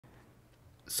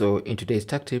So in today's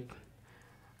tech tip,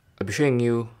 I'll be showing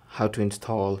you how to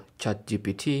install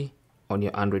ChatGPT on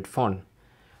your Android phone,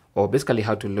 or basically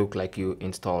how to look like you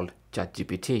installed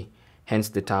ChatGPT, hence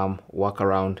the term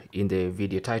workaround in the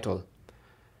video title.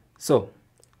 So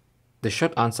the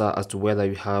short answer as to whether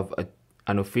you have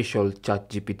an official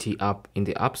ChatGPT app in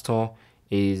the App Store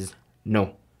is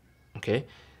no. Okay,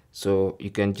 so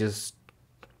you can just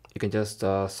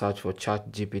search for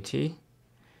ChatGPT.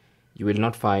 You will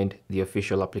not find the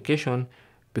official application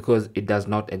because it does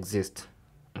not exist.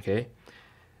 Okay,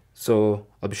 so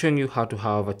I'll be showing you how to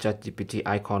have a ChatGPT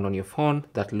icon on your phone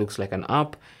that looks like an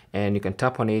app, and you can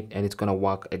tap on it and it's gonna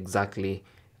work exactly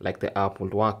like the app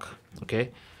would work.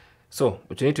 Okay, so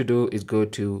what you need to do is go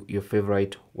to your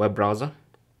favorite web browser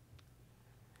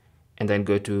and then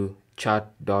go to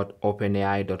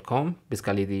chat.openai.com,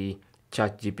 basically the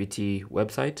ChatGPT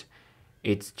website.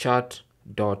 It's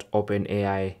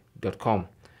chat.openai.com.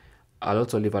 I'll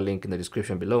also leave a link in the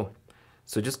description below.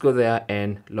 So just go there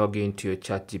and log into your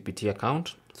ChatGPT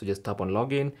account. So just tap on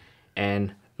login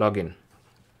and log in.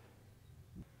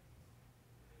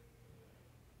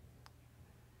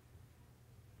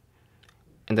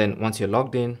 And then once you're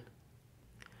logged in,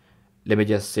 let me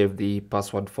just save the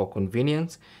password for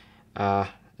convenience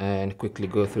and quickly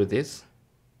go through this.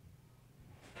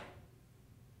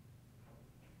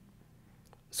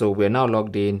 So we're now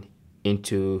logged in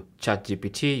into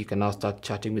ChatGPT. You can now start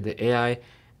chatting with the AI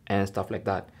and stuff like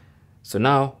that. So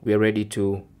now we're ready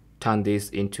to turn this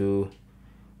into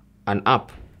an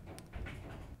app.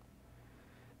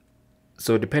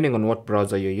 So depending on what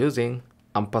browser you're using,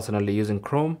 I'm personally using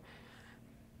Chrome.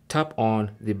 Tap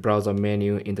on the browser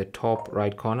menu in the top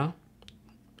right corner.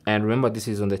 And remember, this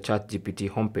is on the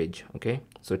ChatGPT homepage. Okay,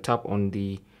 so tap on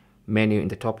the menu in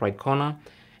the top right corner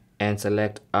and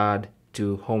select Add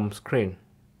to Home Screen.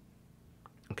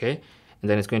 Okay, and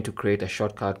then it's going to create a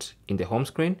shortcut in the home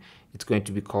screen. It's going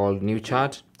to be called New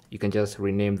Chat. You can just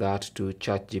rename that to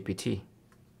ChatGPT.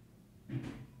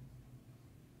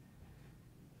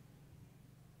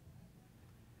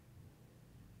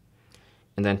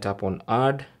 And then tap on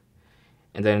Add,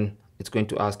 and then it's going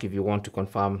to ask if you want to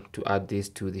confirm to add this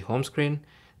to the home screen.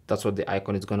 That's what the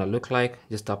icon is going to look like.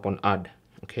 Just tap on Add.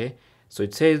 Okay, so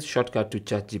it says shortcut to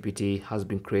ChatGPT has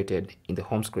been created in the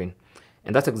home screen,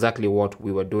 and that's exactly what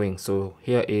we were doing. So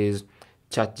here is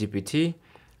ChatGPT.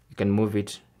 You can move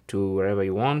it to wherever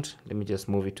you want. Let me just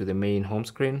move it to the main home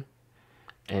screen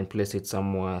and place it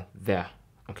somewhere there.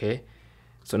 Okay,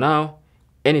 so now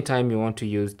anytime you want to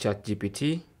use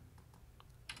ChatGPT,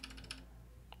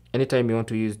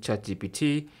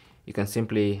 you can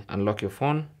simply unlock your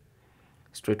phone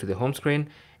straight to the home screen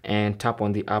and tap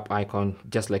on the app icon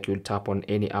just like you would tap on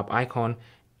any app icon,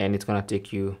 and it's gonna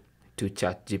take you to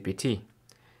ChatGPT.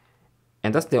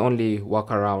 And that's the only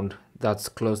workaround that's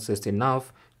closest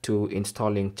enough to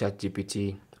installing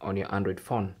ChatGPT on your Android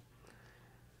phone.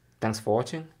 Thanks for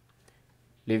watching.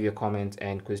 Leave your comments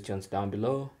and questions down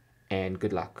below, and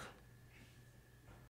good luck.